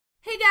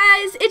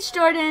guys, it's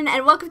Jordan,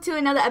 and welcome to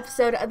another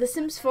episode of The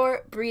Sims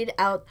 4 Breed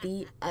Out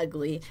the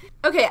Ugly.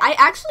 Okay, I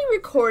actually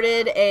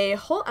recorded a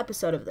whole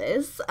episode of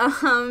this,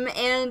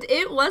 and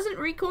it wasn't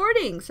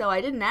recording, so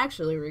I didn't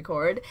actually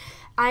record.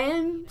 I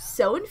am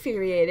so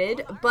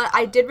infuriated, but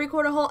I did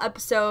record a whole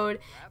episode,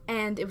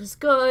 and it was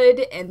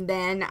good, and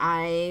then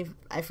I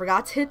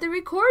forgot to hit the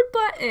record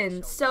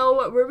button,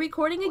 so we're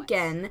recording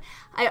again.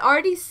 I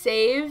already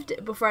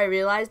saved before I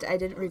realized I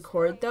didn't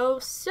record though,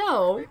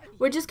 so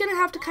we're just gonna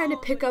have to kind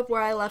of pick up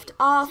where I left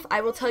off. I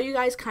will tell you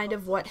guys kind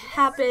of what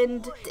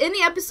happened. In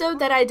the episode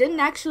that I didn't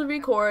actually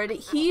record,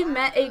 he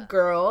met a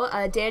girl,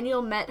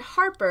 Daniel met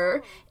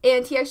Harper,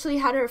 and he actually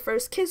had her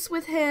first kiss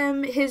with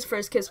him, his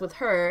first kiss with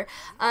her.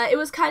 It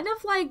was kind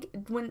of like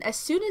as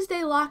soon as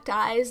they locked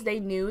eyes,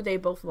 they knew they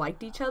both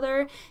liked each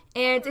other,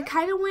 and it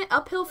kind of went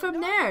uphill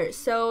from there.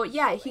 So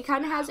yeah, he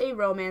kind of has a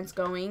romance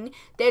going.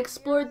 They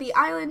explored the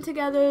island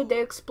together. They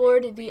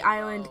explored the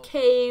island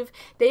cave.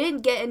 They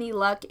didn't get any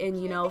luck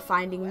in, you know,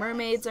 finding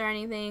mermaids or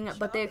anything,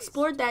 but they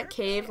explored that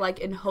cave like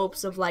in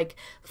hopes of like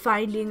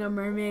finding a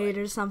mermaid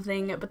or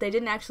something, but they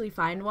didn't actually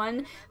find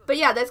one. But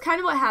yeah, that's kind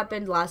of what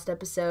happened last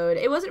episode.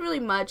 It wasn't really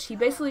much. He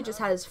basically just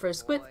had his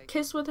first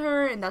kiss with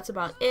her, and that's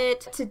about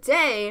it.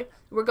 Today,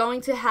 we're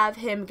going to have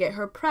him get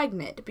her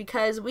pregnant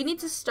because we need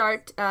to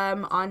start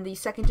on the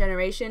second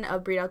generation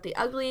of Breed Out the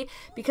Ugly,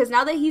 because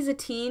now that he's a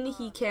teen,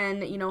 he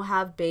can, you know,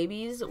 have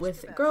babies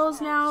with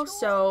girls now.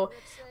 So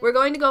we're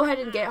going to go ahead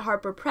and get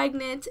Harper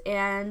pregnant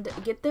and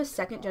get the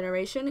second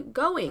generation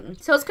going.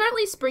 So it's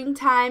currently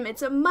springtime.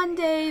 It's a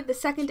Monday, the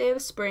second day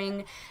of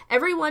spring.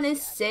 Everyone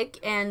is sick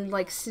and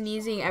like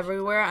sneezing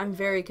everywhere. I'm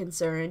very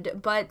concerned,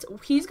 but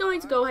he's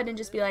going to go ahead and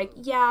just be like,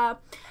 yeah,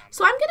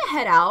 so I'm gonna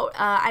head out.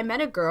 I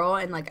met a girl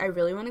and like I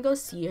really want to go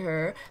see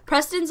her.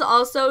 Preston's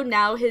also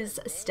now his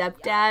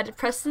stepdad.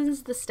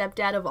 Preston's the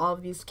stepdad of all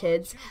of these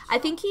kids. I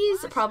think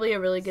he's probably a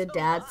really good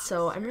dad,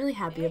 so I'm really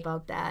happy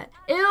about that.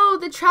 Ew,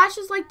 the trash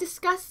is like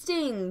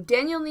disgusting.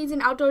 Daniel needs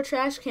an outdoor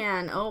trash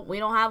can. Oh, we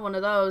don't have one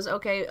of those.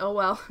 Okay, oh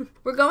well.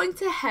 We're going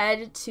to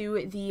head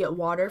to the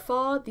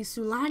waterfall, the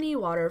Sulani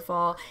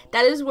waterfall.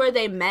 That is where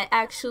they met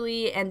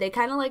actually, and they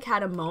kind of like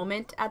had a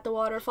moment at the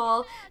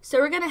waterfall. So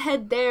we're gonna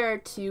head there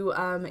to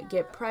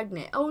get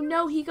pregnant. Oh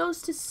no, he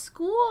goes to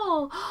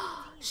school.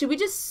 Should we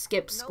just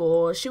skip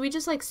school? Should we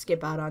just like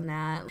skip out on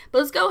that? But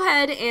let's go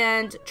ahead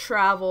and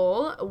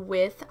travel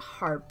with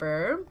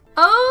Harper.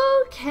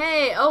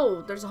 Okay,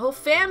 oh, there's a whole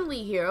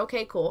family here.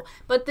 Okay, cool.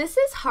 But this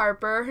is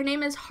Harper. Her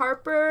name is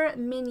Harper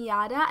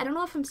Minyata. I don't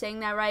know if I'm saying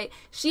that right.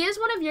 She is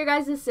one of your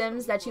guys'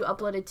 Sims that you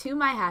uploaded to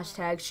my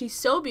hashtag. She's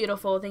so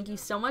beautiful. Thank you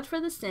so much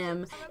for the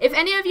sim. If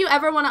any of you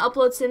ever want to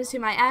upload Sims to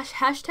my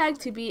hashtag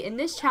to be in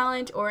this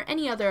challenge or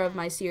any other of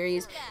my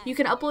series, you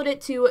can upload it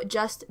to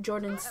just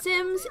Jordan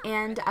Sims,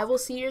 and I will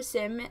see your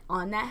sim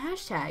on that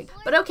hashtag.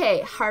 But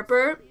okay,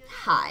 Harper,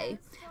 hi.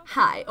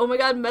 Hi. Oh my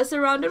god, mess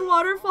around in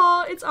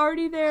waterfall. It's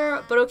already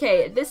there. But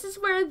okay, this is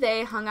where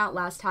they hung out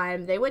last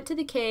time. They went to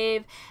the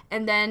cave,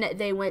 and then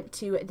they went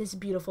to this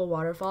beautiful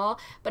waterfall.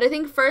 But I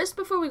think first,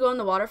 before we go in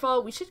the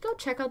waterfall, we should go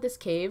check out this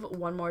cave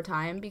one more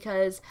time,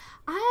 because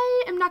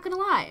I am not gonna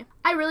lie,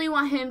 I really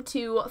want him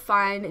to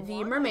find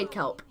the mermaid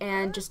kelp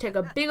and just take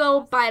a big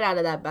old bite out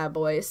of that bad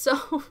boy.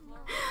 So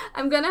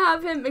I'm gonna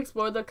have him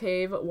explore the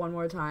cave one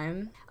more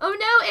time. Oh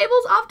no,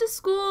 Abel's off to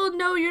school.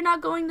 No, you're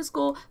not going to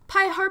school.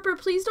 Harper,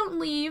 please don't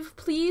leave.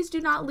 Please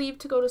do not leave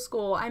to go to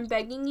school. I'm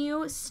begging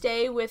you,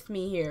 stay with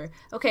me here.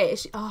 Okay,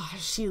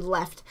 she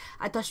left.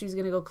 I thought she was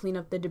gonna go clean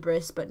up the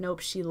debris, but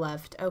nope, she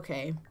left.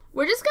 Okay.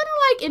 We're just gonna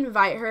like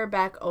invite her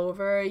back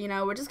over, you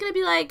know, we're just gonna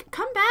be like,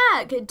 come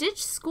back,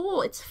 ditch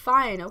school, it's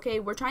fine, okay,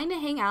 we're trying to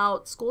hang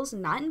out, school's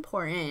not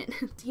important.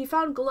 He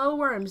found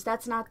glowworms,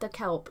 that's not the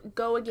kelp.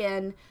 Go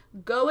again,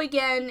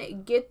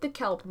 get the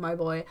kelp, my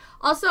boy.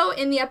 Also,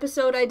 in the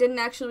episode I didn't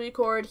actually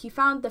record, he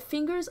found the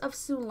fingers of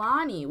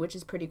Sulani, which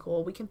is pretty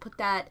cool. We can put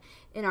that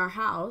in our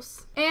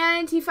house.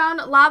 And he found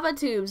lava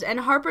tubes, and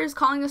Harper is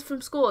calling us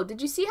from school.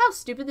 Did you see how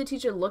stupid the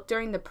teacher looked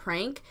during the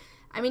prank?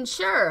 I mean,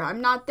 sure, I'm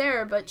not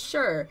there, but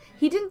sure.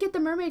 He didn't get the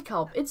mermaid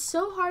kelp. It's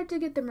so hard to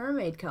get the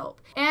mermaid kelp.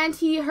 And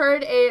he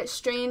heard a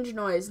strange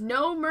noise.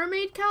 No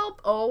mermaid kelp?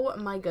 Oh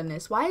my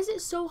goodness. Why is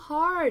it so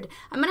hard?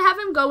 I'm gonna have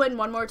him go in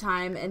one more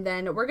time, and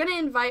then we're gonna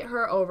invite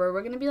her over.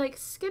 We're gonna be like,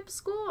 skip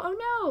school? Oh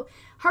no.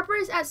 Harper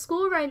is at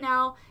school right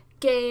now.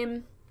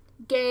 Game,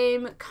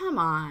 come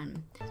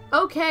on.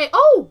 Okay.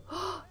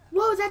 Oh!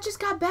 Whoa, that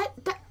just got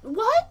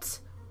what?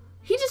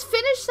 He just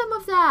finished some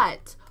of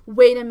that.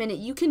 Wait a minute,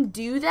 you can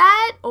do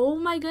that? Oh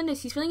my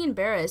goodness, he's feeling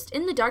embarrassed.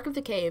 In the dark of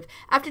the cave.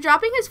 After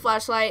dropping his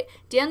flashlight,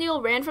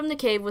 Daniel ran from the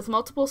cave with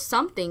multiple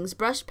somethings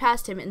brushed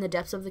past him in the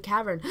depths of the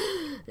cavern.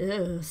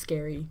 Ugh,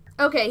 scary.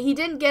 Okay, he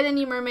didn't get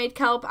any mermaid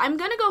kelp. I'm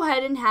gonna go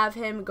ahead and have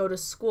him go to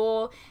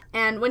school,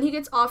 and when he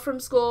gets off from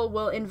school,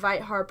 we'll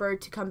invite Harper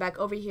to come back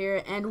over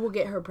here, and we'll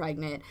get her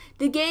pregnant.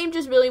 The game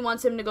just really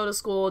wants him to go to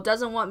school,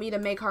 doesn't want me to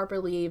make Harper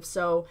leave,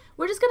 so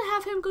we're just gonna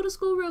have him go to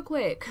school real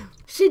quick.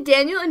 Should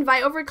Daniel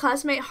invite over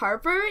classmate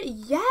Harper?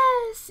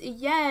 Yes,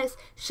 yes.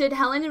 Should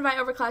Helen invite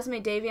over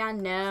classmate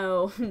Davion?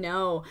 No,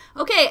 no.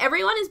 Okay,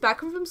 everyone is back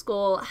from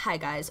school. Hi,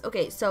 guys.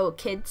 Okay, so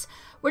kids,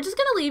 we're just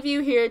gonna leave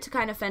you here to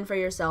kind of fend for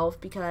yourself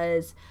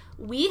because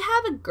we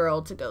have a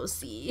girl to go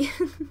see.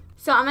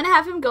 So I'm gonna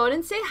have him go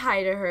and say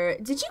hi to her.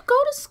 Did you go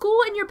to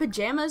school in your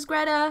pajamas,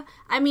 Greta?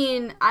 I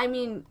mean,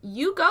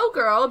 you go,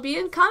 girl,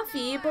 being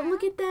comfy, but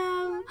look at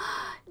them.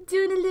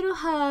 Doing a little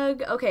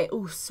hug. Okay,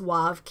 ooh,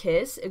 suave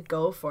kiss.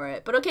 Go for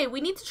it. But okay, we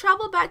need to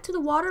travel back to the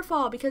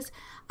waterfall because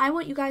I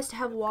want you guys to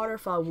have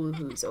waterfall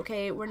woohoos,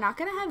 okay? We're not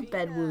gonna have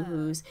bed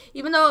woohoos,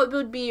 even though it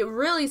would be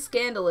really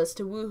scandalous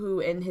to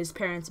woohoo in his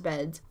parents'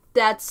 beds.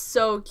 That's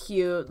so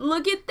cute.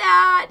 Look at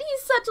that.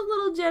 He's such a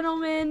little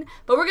gentleman.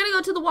 But we're gonna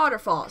go to the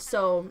waterfall,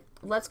 so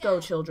let's go,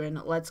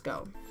 children. Let's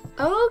go.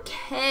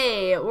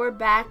 Okay, we're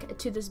back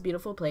to this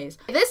beautiful place.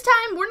 This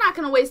time, we're not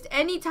going to waste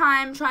any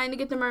time trying to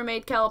get the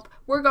mermaid kelp.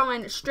 We're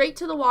going straight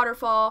to the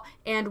waterfall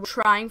and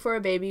trying for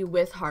a baby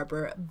with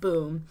Harper.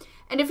 Boom.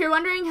 And if you're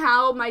wondering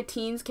how my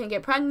teens can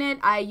get pregnant,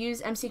 I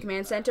use MC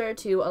Command Center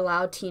to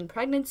allow teen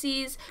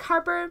pregnancies.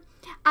 Harper,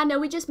 I know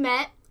we just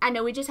met. I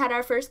know we just had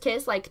our first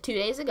kiss like 2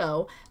 days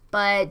ago,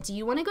 but do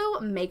you want to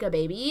go make a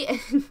baby?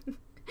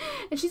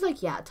 And she's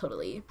like, yeah,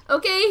 totally.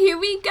 Okay, here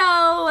we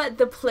go.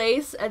 The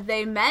place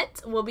they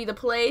met will be the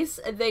place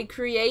they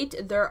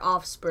create their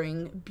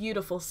offspring.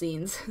 Beautiful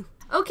scenes.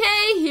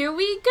 Okay, here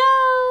we go.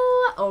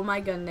 Oh my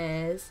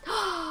goodness.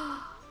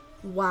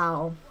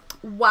 Wow.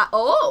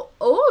 Wow.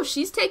 Oh,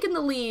 she's taking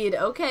the lead.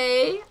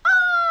 Okay.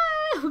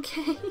 Ah,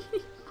 okay.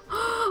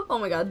 Oh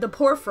my god, the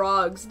poor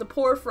frogs. The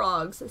poor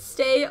frogs.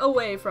 Stay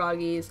away,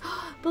 froggies.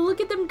 But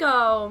look at them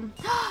go.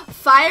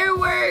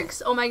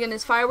 Fireworks. Oh my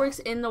goodness, fireworks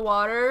in the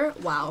water.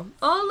 Wow.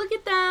 Oh, look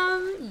at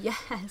them.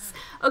 Yes.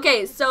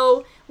 Okay,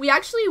 so we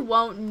actually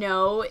won't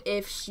know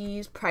if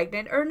she's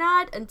pregnant or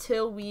not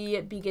until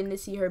we begin to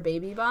see her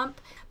baby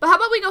bump. But how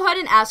about we go ahead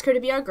and ask her to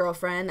be our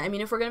girlfriend? I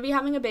mean, if we're going to be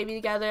having a baby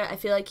together, I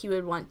feel like you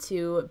would want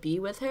to be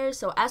with her.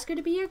 So ask her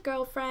to be your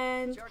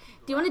girlfriend. Do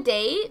you want to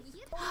date?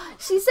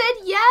 She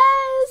said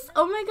yes!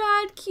 Oh my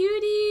god,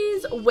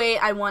 cuties! Wait,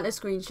 I want a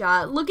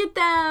screenshot. Look at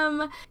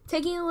them!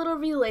 Taking a little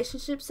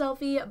relationship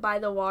selfie by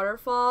the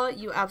waterfall.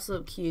 You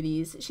absolute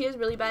cuties. She has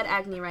really bad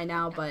acne right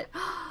now, but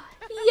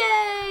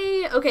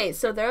yay! Okay,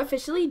 so they're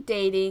officially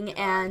dating,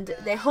 and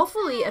they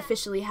hopefully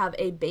officially have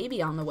a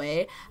baby on the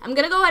way. I'm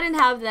gonna go ahead and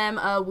have them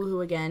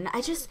woohoo again.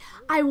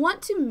 I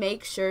want to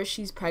make sure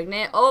she's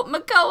pregnant. Oh,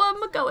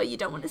 Makoa, you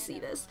don't want to see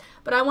this.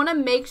 But I want to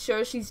make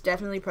sure she's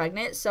definitely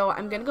pregnant, so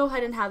I'm gonna go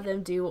ahead and have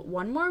them do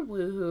one more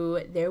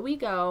woohoo. There we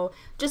go.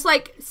 Just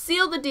like,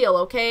 seal the deal,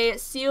 okay?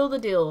 Seal the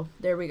deal.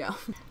 There we go.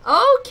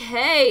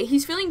 Okay,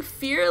 he's feeling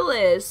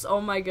fearless. Oh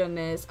my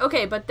goodness.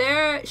 Okay, but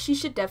she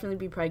should definitely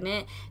be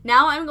pregnant.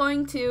 Now I'm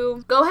going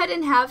to go ahead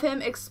and have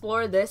him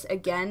explore this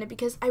again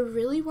because I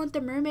really want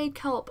the mermaid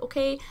kelp,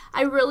 okay?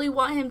 I really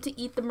want him to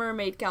eat the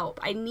mermaid kelp.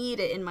 I need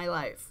it in my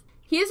life.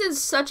 He is in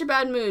such a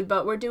bad mood,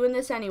 but we're doing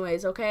this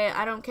anyways, okay?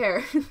 I don't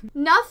care.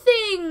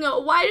 Nothing!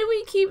 Why do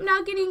we keep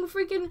not getting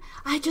freaking...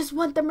 I just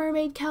want the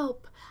mermaid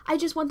kelp. I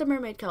just want the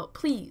mermaid kelp.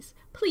 Please.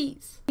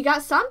 Please. He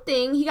got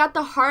something. He got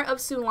the heart of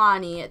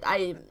Sulani.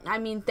 I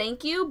mean,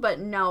 thank you, but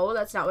no,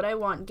 that's not what I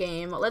want,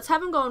 game. Let's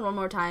have him go in one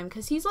more time,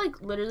 because he's,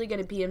 like, literally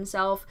gonna pee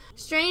himself.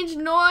 Strange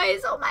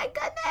noise. Oh, my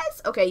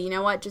goodness. Okay, you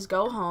know what? Just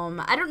go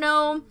home. I don't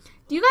know.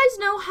 Do you guys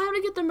know how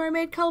to get the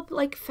mermaid kelp,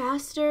 like,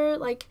 faster?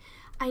 Like...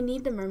 I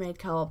need the mermaid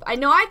kelp. I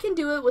know I can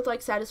do it with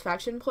like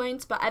satisfaction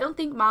points, but I don't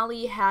think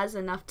Molly has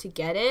enough to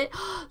get it.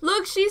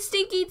 Look, she's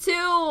stinky too.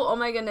 Oh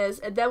my goodness.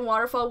 And then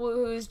waterfall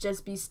woohoos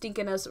just be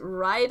stinking us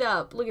right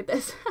up. Look at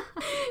this.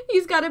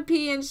 He's got to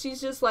pee and she's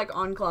just like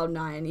on cloud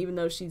 9, even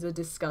though she's a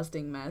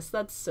disgusting mess.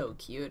 That's so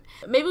cute.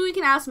 Maybe we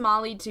can ask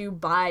Molly to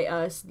buy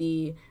us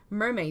the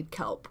mermaid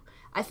kelp.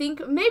 I think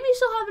maybe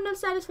she'll have enough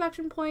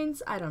satisfaction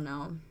points. I don't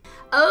know.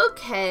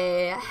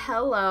 Okay,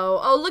 hello.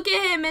 Oh, look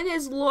at him in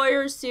his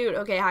lawyer suit.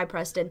 Okay, hi,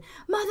 Preston.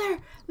 Mother.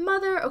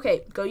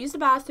 Okay, go use the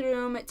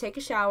bathroom, take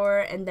a shower,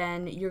 and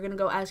then you're gonna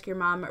go ask your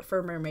mom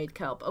for mermaid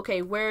kelp.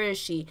 Okay, where is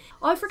she?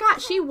 Oh, I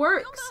forgot. She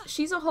works.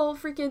 She's a whole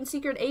freaking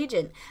secret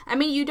agent. I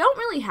mean, you don't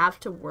really have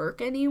to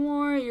work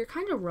anymore. You're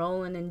kind of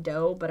rolling in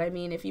dough, but I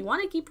mean, if you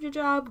want to keep your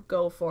job,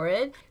 go for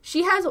it.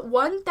 She has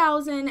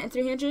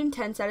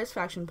 1,310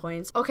 satisfaction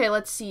points. Okay,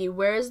 let's see.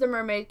 Where is the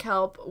mermaid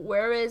kelp?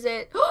 Where is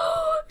it?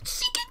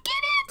 She can get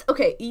it!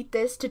 Okay, eat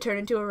this to turn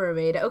into a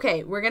mermaid.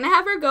 Okay, we're gonna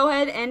have her go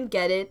ahead and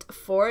get it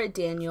for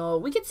Daniel.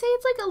 We could say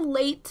it's like a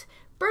late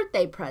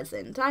birthday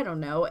present. I don't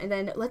know. And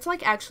then let's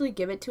like actually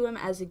give it to him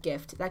as a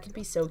gift. That could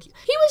be so cute.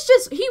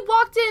 He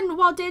walked in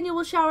while Daniel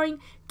was showering.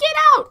 Get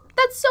out!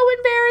 That's so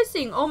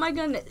embarrassing. Oh my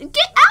goodness.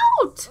 Get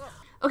out!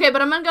 Okay,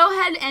 but I'm gonna go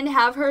ahead and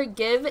have her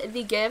give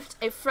the gift,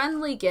 a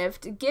friendly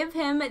gift, give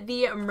him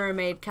the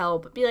mermaid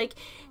kelp. Be like,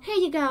 here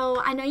you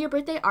go, I know your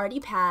birthday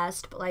already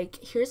passed, but like,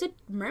 here's a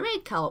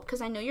mermaid kelp,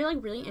 because I know you're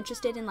like really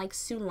interested in like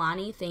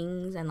Sulani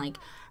things and like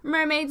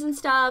mermaids and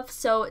stuff,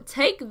 so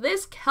take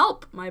this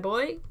kelp, my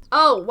boy.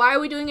 Oh, why are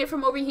we doing it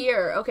from over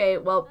here? Okay,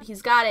 well,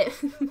 he's got it.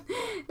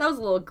 That was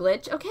a little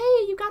glitch. Okay,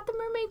 you got the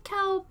mermaid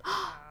kelp.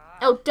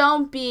 Oh,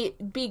 don't be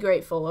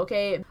grateful,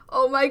 okay?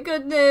 Oh my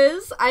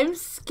goodness, I'm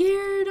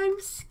scared.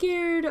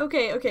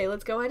 Okay,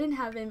 let's go ahead and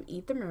have him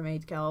eat the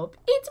mermaid kelp.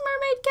 Eat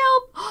mermaid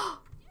kelp.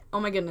 Oh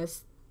my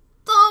goodness.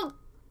 Oh,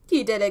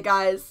 he did it,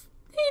 guys.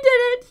 He did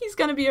it. He's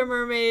gonna be a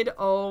mermaid.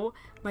 Oh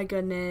my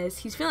goodness.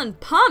 He's feeling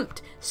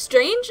pumped.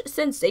 Strange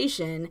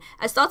sensation.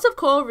 As thoughts of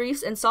coral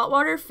reefs and salt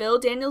water fill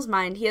Daniel's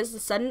mind, he has the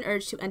sudden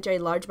urge to enter a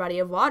large body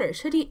of water.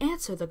 Should he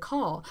answer the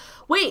call?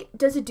 Wait,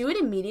 does it do it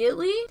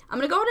immediately? I'm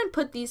gonna go ahead and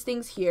put these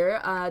things here.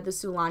 The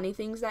Sulani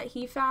things that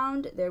he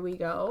found. There we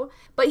go.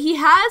 But he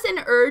has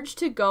an urge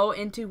to go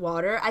into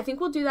water. I think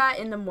we'll do that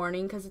in the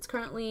morning because it's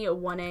currently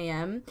 1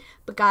 a.m.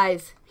 But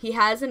guys, he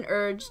has an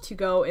urge to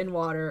go in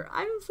water.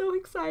 I'm so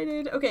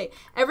excited. Okay,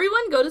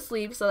 everyone go to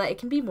sleep so that it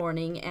can be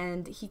morning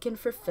and he can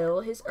fulfill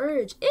his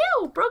urge.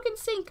 Ew, broken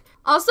sink.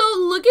 Also,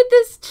 look at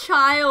this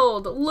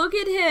child. Look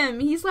at him.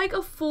 He's like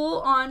a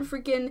full-on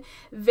freaking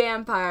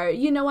vampire.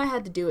 You know I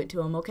had to do it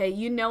to him, okay?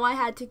 You know I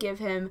had to give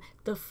him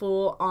the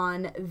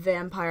full-on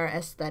vampire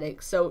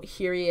aesthetic. So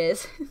here he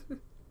is.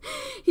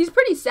 He's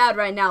pretty sad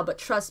right now, but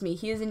trust me,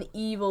 he is an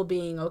evil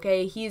being,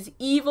 okay? He has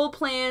evil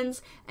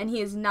plans, and he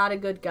is not a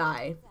good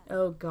guy.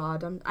 Oh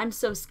god, I'm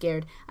so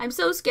scared. I'm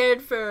so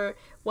scared for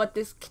what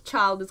this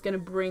child is gonna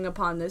bring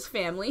upon this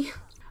family.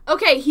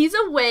 Okay, he's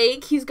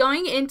awake. He's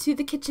going into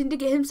the kitchen to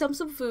get himself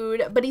some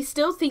food, but he's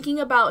still thinking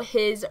about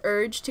his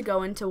urge to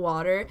go into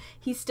water.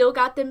 He's still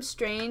got them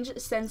strange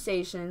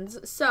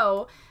sensations.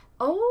 So,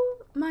 oh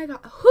my god.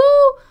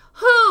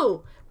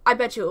 Who? I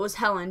bet you it was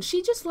Helen.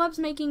 She just loves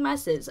making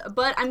messes.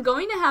 But I'm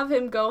going to have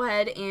him go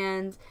ahead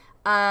and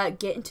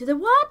get into the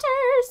water.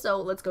 So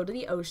let's go to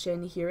the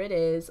ocean. Here it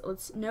is.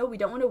 No, we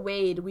don't want to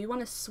wade. We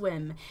want to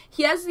swim.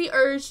 He has the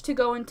urge to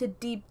go into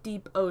deep,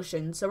 deep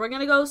ocean. So we're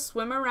going to go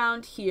swim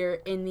around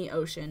here in the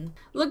ocean.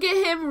 Look at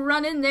him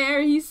running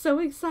there. He's so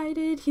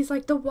excited. He's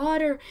like, the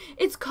water,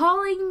 it's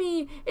calling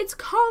me. It's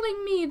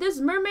calling me. This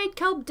mermaid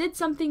kelp did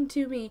something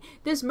to me.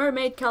 This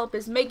mermaid kelp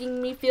is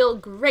making me feel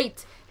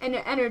great and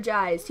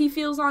energized. He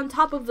feels on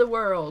top of the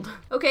world.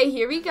 Okay,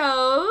 here he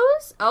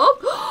goes.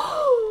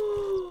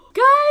 Oh,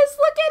 guys,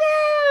 look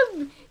at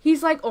him.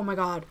 He's like, oh my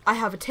god, I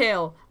have a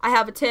tail. I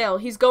have a tail.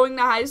 He's going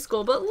to high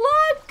school, but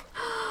look.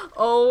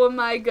 Oh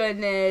my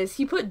goodness.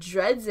 He put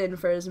dreads in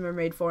for his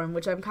mermaid form,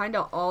 which I'm kind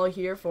of all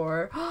here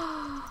for.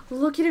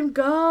 Look at him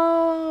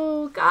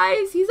go.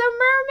 Guys, he's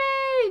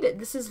a mermaid.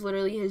 This is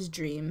literally his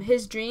dream.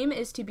 His dream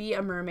is to be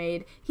a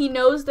mermaid. He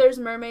knows there's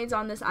mermaids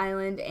on this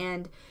island,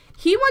 and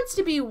he wants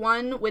to be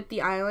one with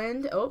the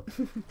island. Oh,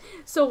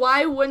 so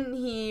why wouldn't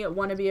he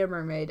want to be a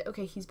mermaid?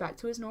 Okay, he's back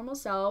to his normal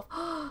self.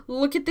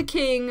 Look at the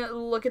king.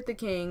 Look at the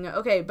king.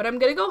 Okay, but I'm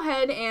going to go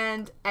ahead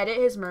and edit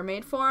his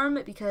mermaid form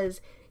because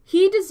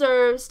he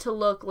deserves to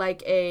look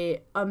like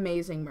a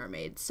amazing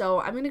mermaid. So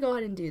I'm going to go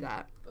ahead and do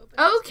that.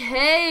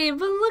 Okay,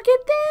 but look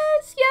at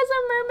this. He has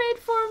a mermaid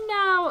form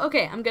now.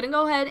 Okay, I'm gonna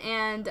go ahead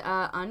and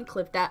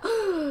unclip that.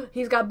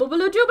 He's got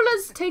boobaloo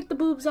joobalas. Take the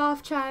boobs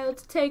off,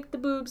 child. Take the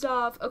boobs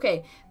off.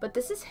 Okay, but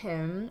this is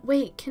him.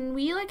 Wait, can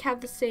we like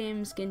have the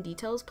same skin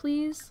details,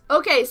 please?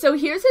 Okay, so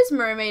here's his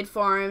mermaid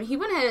form. He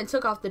went ahead and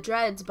took off the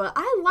dreads, but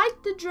I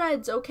like the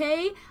dreads,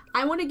 okay?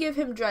 I want to give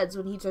him dreads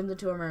when he turns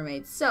into a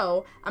mermaid.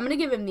 So, I'm going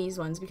to give him these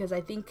ones because I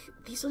think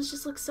these ones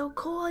just look so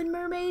cool and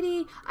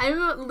mermaidy.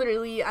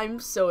 I'm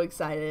so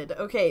excited.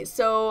 Okay,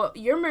 so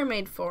your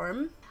mermaid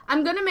form.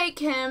 I'm going to make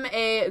him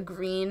a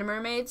green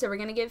mermaid. So, we're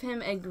going to give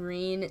him a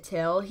green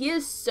tail. He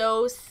is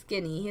so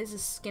skinny. He is a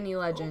skinny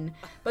legend.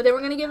 But then we're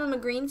going to give him a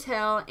green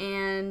tail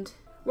and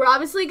we're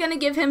obviously going to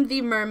give him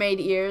the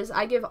mermaid ears.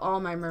 I give all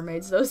my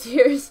mermaids those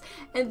ears.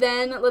 And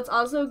then let's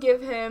also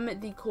give him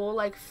the cool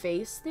like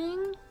face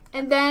thing.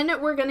 And then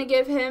we're going to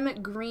give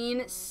him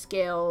green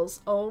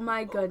scales. Oh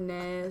my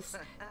goodness.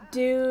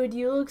 Dude,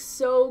 you look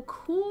so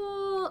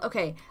cool.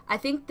 Okay, I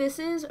think this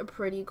is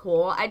pretty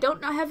cool. I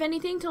don't have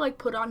anything to like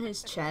put on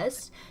his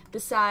chest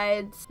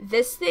besides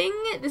this thing.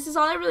 This is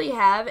all I really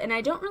have, and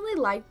I don't really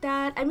like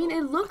that. I mean,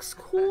 it looks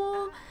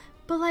cool,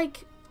 but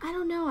like, I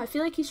don't know. I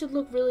feel like he should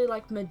look really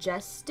like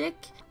majestic.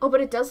 Oh,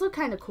 but it does look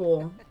kind of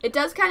cool. It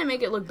does kind of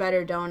make it look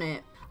better, don't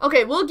it?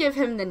 Okay, we'll give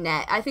him the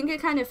net. I think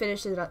it kind of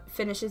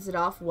finishes it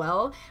off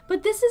well.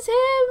 But this is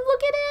him.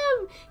 Look at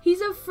him.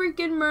 He's a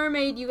freaking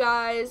mermaid, you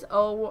guys.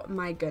 Oh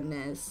my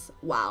goodness.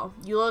 Wow.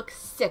 You look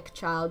sick,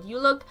 child. You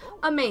look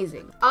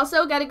amazing.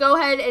 Also, gotta go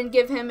ahead and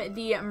give him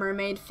the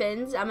mermaid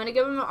fins. I'm gonna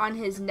give him on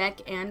his neck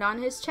and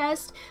on his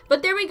chest.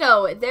 But there we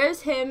go.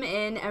 There's him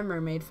in a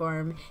mermaid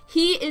form.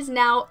 He is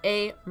now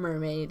a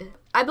mermaid.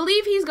 I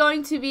believe he's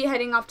going to be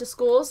heading off to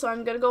school, so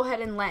I'm going to go ahead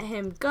and let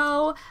him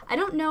go. I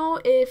don't know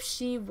if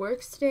she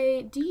works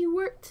today. Do you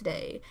work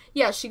today?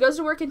 Yeah, she goes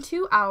to work in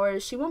 2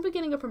 hours. She won't be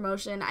getting a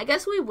promotion. I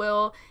guess we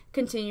will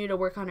continue to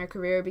work on her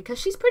career because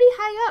she's pretty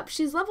high up.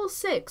 She's level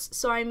 6,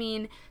 so I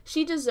mean,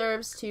 she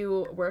deserves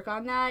to work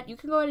on that. You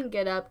can go ahead and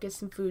get up, get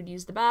some food,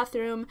 use the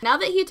bathroom. Now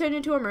that he turned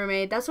into a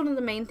mermaid, that's one of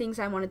the main things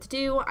I wanted to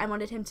do. I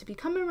wanted him to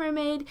become a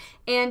mermaid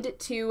and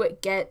to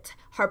get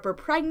Harper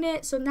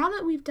pregnant. So now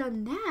that we've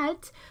done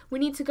that, we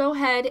need to go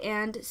ahead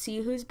and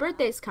see whose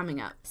birthday's coming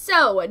up.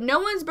 So, no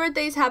one's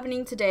birthday is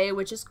happening today,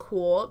 which is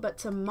cool, but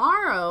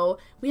tomorrow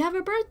we have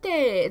a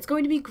birthday. It's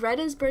going to be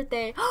Gretta's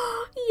birthday.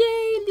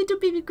 Yay, little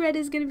baby Gretta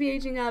is going to be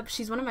aging up.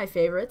 She's one of my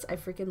favorites. I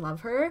freaking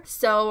love her.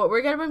 So,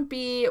 we're going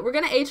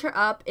to age her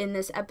up in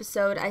this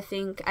episode. I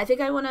think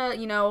I want to,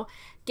 you know,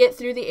 get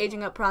through the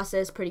aging up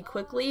process pretty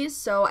quickly.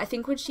 So I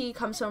think when she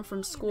comes home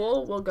from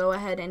school, we'll go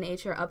ahead and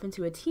age her up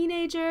into a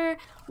teenager.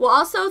 We'll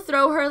also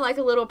throw her like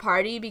a little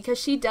party because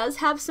she does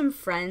have some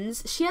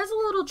friends. She has a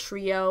little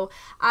trio.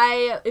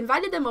 I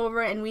invited them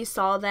over and we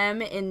saw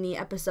them in the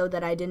episode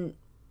that I didn't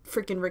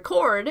freaking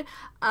record,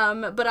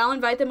 but I'll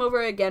invite them over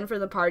again for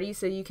the party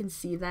so you can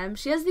see them.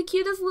 She has the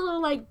cutest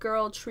little like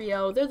girl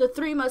trio. They're the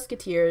Three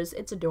Musketeers.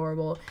 It's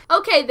adorable.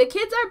 Okay, the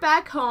kids are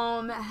back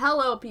home.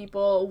 Hello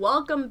people,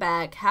 welcome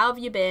back. How have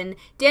you been?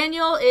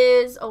 Daniel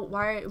is, oh,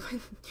 why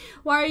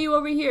are you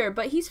over here?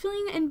 But he's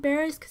feeling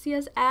embarrassed because he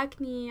has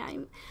acne.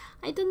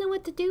 I don't know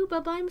what to do,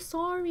 Bubba. I'm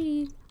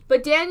sorry.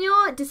 But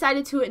Daniel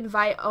decided to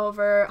invite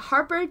over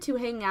Harper to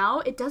hang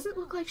out. It doesn't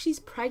look like she's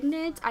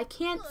pregnant. I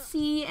can't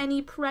see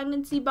any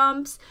pregnancy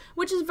bumps,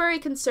 which is very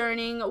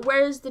concerning.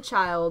 Where's the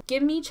child?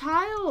 Give me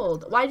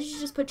child. Why did you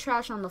just put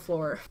trash on the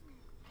floor?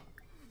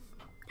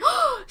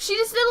 She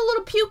just did a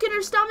little puke in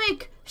her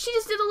stomach. She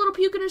just did a little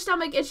puke in her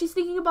stomach and she's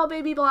thinking about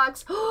baby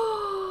blocks.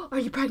 Are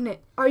you pregnant?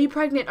 Are you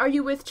pregnant? Are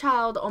you with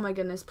child? Oh my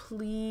goodness,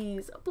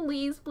 please,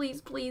 please,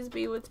 please, please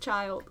be with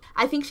child.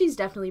 I think she's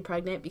definitely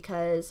pregnant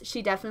because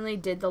she definitely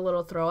did the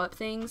little throw up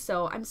thing,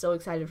 so I'm so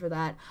excited for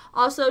that.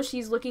 Also,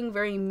 she's looking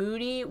very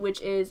moody,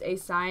 which is a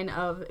sign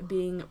of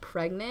being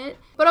pregnant.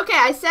 But okay,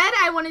 I said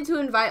I wanted to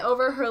invite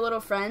over her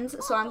little friends,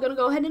 so I'm gonna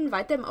go ahead and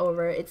invite them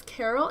over. It's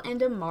Carol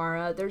and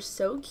Amara. They're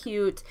so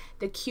cute.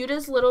 The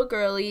cutest little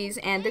girlies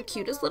and the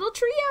cutest little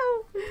trio.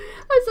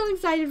 I'm so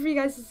excited for you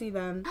guys to see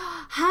them.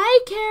 Hi,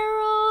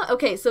 Carol.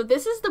 Okay, so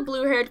this is the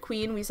blue-haired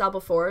queen we saw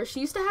before. She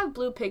used to have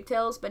blue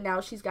pigtails, but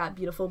now she's got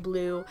beautiful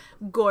blue,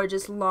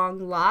 gorgeous long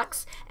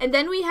locks. And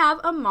then we have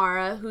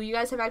Amara, who you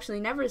guys have actually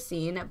never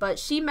seen, but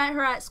she met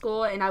her at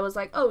school, and I was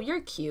like, oh,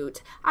 you're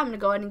cute. I'm gonna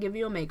go ahead and give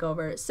you a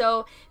makeover.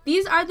 So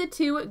these are the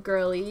two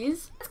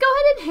girlies. Let's go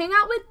ahead and hang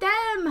out with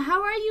them.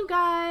 How are you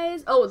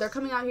guys? Oh, they're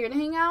coming out here to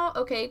hang out?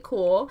 Okay,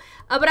 cool.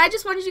 But I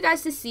just wanted you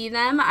guys to see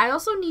them. I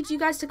also need you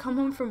guys to come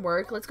home from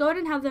work. Let's go ahead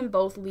and have them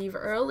both leave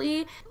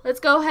early. Let's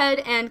go ahead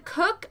and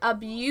cook a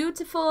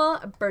beautiful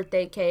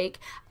birthday cake.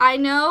 I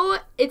know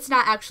it's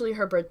not actually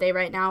her birthday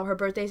right now. Her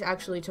birthday's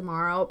actually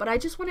tomorrow, but I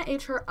just want to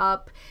age her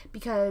up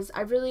because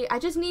I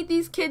just need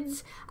these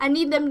kids. I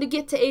need them to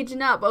get to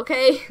aging up,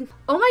 okay?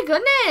 Oh my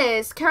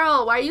goodness.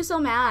 Carol, why are you so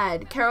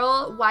mad?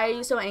 Carol, why are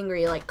you so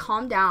angry? Like,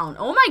 calm down.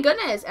 Oh my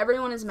goodness.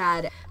 Everyone is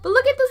mad. But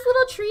look at this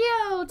little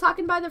trio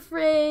talking by the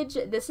fridge.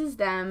 This is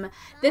them.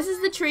 This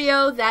is the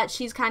trio that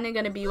she's kind of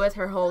going to be with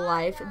her whole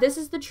life. This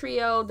is the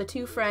trio, the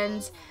two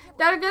friends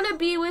that are gonna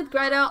be with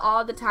Gretta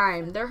all the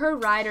time. They're her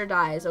ride or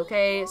dies,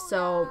 okay?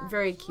 So,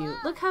 very cute.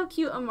 Look how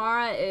cute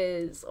Amara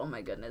is. Oh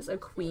my goodness, a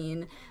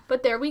queen.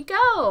 But there we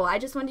go. I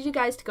just wanted you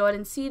guys to go ahead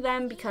and see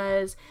them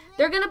because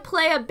they're gonna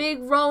play a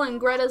big role in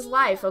Gretta's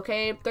life,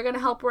 okay? They're gonna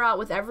help her out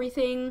with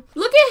everything.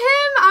 Look at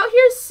him out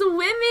here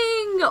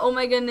swimming. Oh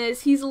my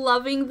goodness, he's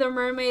loving the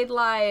mermaid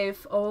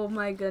life. Oh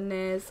my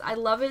goodness, I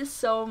love it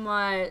so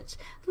much.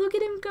 Look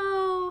at him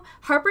go.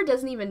 Harper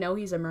doesn't even know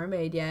he's a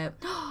mermaid yet.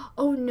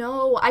 Oh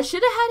no, I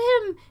should have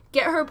had him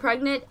get her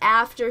pregnant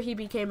after he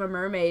became a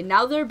mermaid.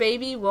 Now their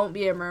baby won't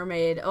be a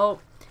mermaid. Oh,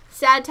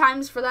 sad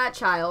times for that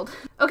child.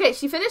 Okay,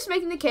 she finished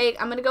making the cake.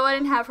 I'm gonna go ahead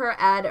and have her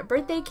add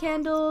birthday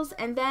candles,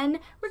 and then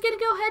we're gonna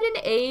go ahead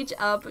and age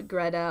up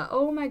Gretta.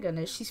 Oh my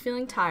goodness, she's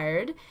feeling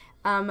tired.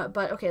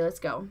 But okay, let's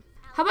go.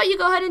 How about you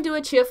go ahead and do a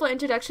cheerful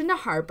introduction to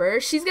Harper?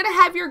 She's gonna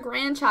have your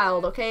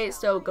grandchild, okay?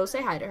 So go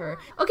say hi to her.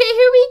 Okay,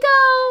 here we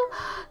go.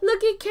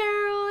 Look at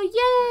Carol.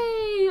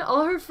 Yay!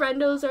 All her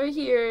friendos are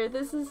here.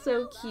 This is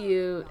so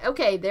cute.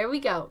 Okay, there we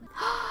go.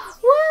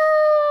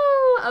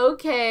 Woo!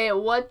 Okay,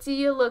 what do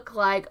you look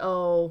like?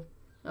 Oh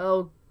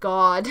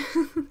God.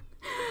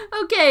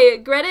 Okay,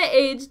 Gretta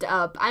aged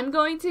up. I'm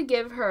going to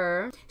give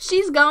her...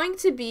 She's going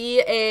to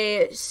be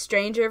a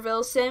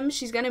Strangerville sim.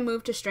 She's going to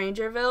move to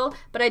Strangerville,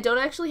 but I don't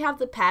actually have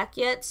the pack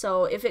yet,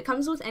 so if it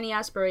comes with any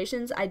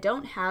aspirations, I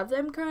don't have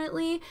them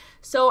currently.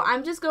 So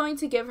I'm just going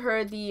to give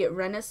her the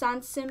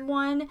Renaissance sim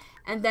one,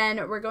 and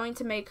then we're going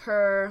to make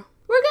her...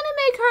 We're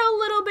gonna make her a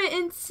little bit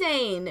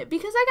insane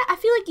because I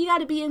feel like you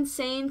gotta be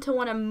insane to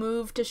want to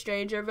move to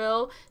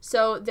Strangerville.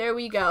 So there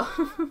we go.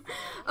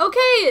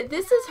 Okay,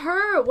 this is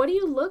her. What do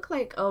you look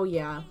like? Oh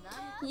yeah.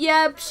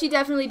 Yep, she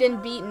definitely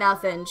didn't beat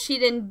nothing. She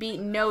didn't beat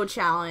no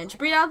challenge.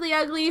 Breed Out the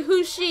Ugly,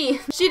 who's she?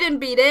 She didn't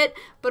beat it.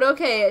 But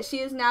okay, she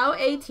is now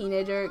a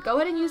teenager. Go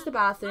ahead and use the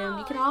bathroom.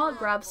 You can all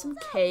grab some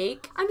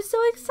cake. I'm so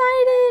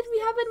excited. We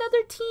have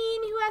another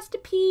teen who has to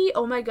pee.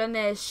 Oh my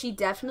goodness, she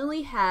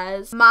definitely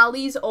has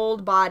Molly's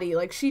old body.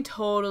 Like, she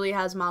totally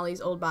has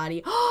Molly's old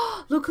body.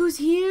 Look who's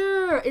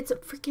here. It's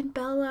freaking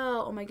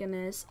Bella. Oh my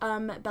goodness.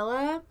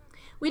 Bella,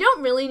 We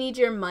don't really need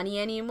your money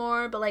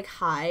anymore, but like,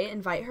 hi,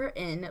 invite her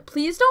in.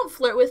 Please don't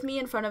flirt with me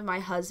in front of my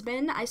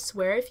husband. I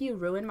swear if you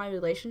ruin my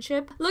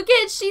relationship. Look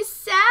at, she's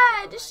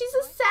sad. She's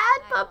a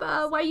sad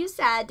papa. Why are you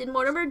sad? Did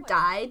Mortimer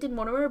die? Did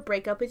Mortimer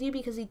break up with you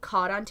because he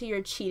caught onto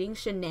your cheating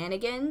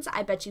shenanigans?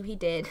 I bet you he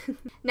did.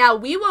 Now,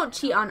 we won't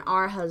cheat on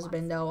our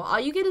husband though. All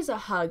you get is a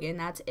hug and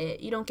that's it.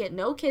 You don't get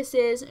no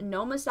kisses,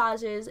 no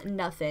massages,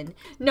 nothing.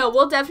 No,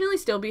 we'll definitely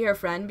still be her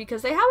friend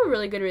because they have a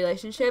really good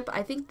relationship.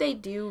 I think they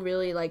do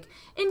really like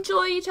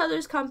enjoy each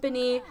other's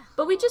company,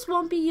 but we just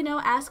won't be, you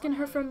know, asking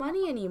her for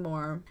money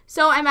anymore.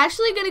 So I'm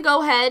actually gonna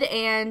go ahead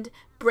and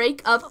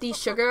break up the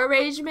sugar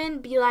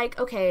arrangement. Be like,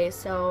 okay,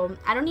 so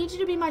I don't need you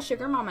to be my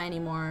sugar mama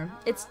anymore.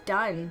 It's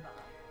done.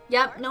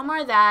 Yep, no more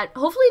of that.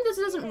 Hopefully this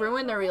doesn't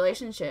ruin their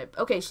relationship.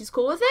 Okay, she's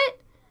cool with it?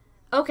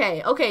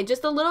 Okay,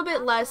 just a little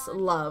bit less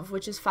love,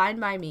 which is fine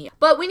by me.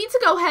 But we need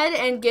to go ahead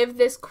and give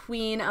this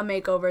queen a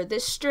makeover.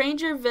 This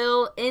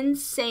Strangerville,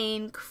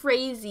 insane,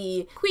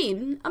 crazy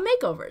queen a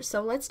makeover.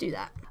 So let's do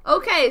that.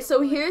 Okay,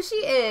 so here she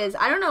is.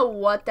 I don't know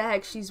what the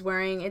heck she's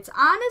wearing. It's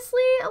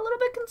honestly a little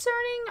bit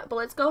concerning, but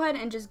let's go ahead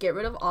and just get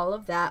rid of all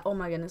of that. Oh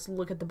my goodness,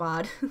 look at the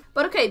bod.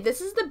 But okay, this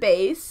is the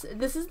base.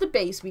 This is the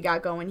base we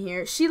got going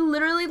here. She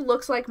literally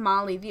looks like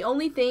Molly. The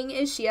only thing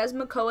is she has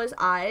Makoa's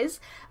eyes.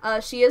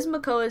 She is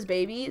Makoa's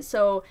baby,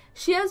 so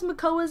she has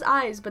Makoa's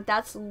eyes, but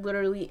that's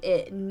literally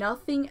it.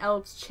 Nothing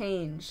else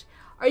changed.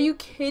 Are you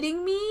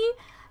kidding me?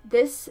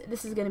 This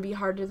is gonna be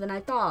harder than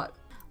I thought.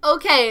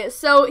 Okay,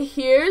 so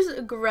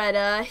here's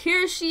Gretta.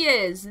 Here she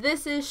is.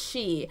 This is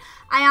she.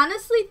 I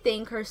honestly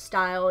think her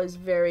style is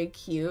very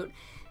cute.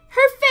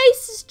 Her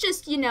face is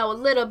just, you know, a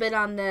little bit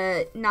on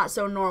the not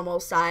so normal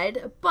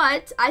side,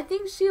 but I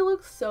think she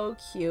looks so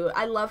cute.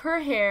 I love her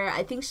hair.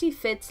 I think she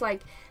fits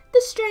like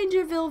the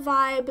Strangerville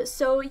vibe.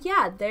 So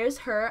yeah, there's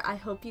her. I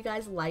hope you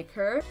guys like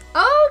her.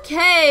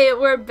 Okay,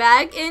 we're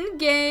back in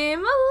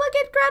game. Look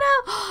at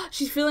Gretta.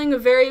 She's feeling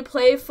very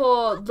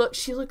playful. Look,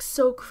 she looks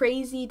so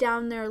crazy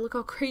down there. Look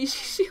how crazy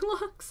she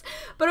looks.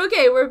 But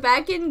okay, we're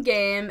back in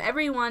game.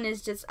 Everyone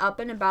is just up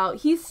and about.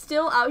 He's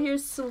still out here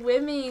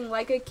swimming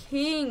like a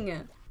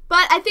king.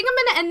 But I think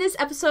I'm going to end this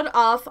episode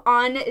off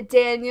on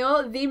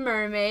Daniel the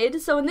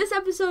mermaid. So in this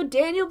episode,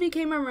 Daniel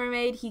became a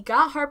mermaid. He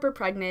got Harper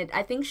pregnant.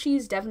 I think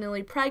she's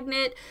definitely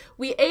pregnant.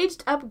 We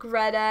aged up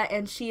Gretta,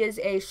 and she is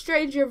a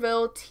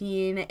Strangerville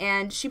teen.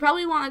 And she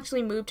probably won't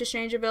actually move to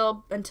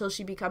Strangerville until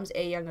she becomes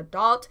a young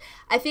adult.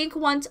 I think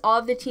once all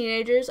of the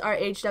teenagers are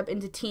aged up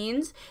into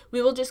teens,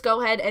 we will just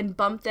go ahead and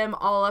bump them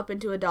all up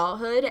into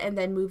adulthood and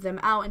then move them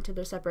out into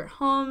their separate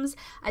homes.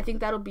 I think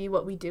that'll be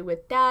what we do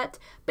with that.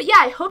 But yeah,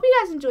 I hope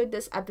you guys enjoyed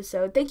this episode.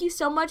 Thank you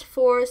so much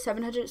for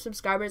 700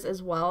 subscribers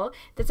as well.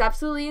 That's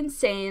absolutely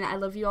insane. I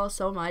love you all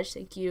so much.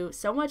 Thank you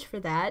so much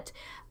for that.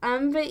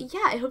 But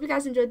yeah, I hope you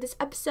guys enjoyed this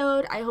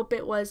episode. I hope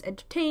it was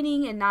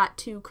entertaining and not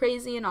too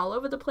crazy and all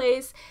over the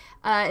place.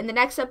 In the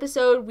next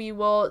episode, we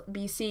will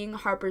be seeing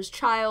Harper's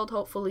child,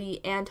 hopefully,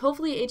 and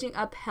hopefully aging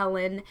up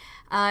Helen,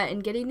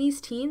 and getting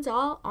these teens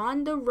all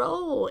on the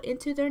roll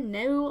into their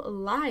new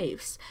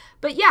lives.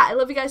 But yeah, I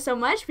love you guys so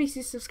much.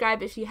 Please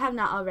subscribe if you have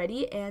not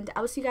already, and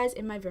I will see you guys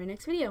in my very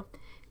next video.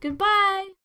 Goodbye!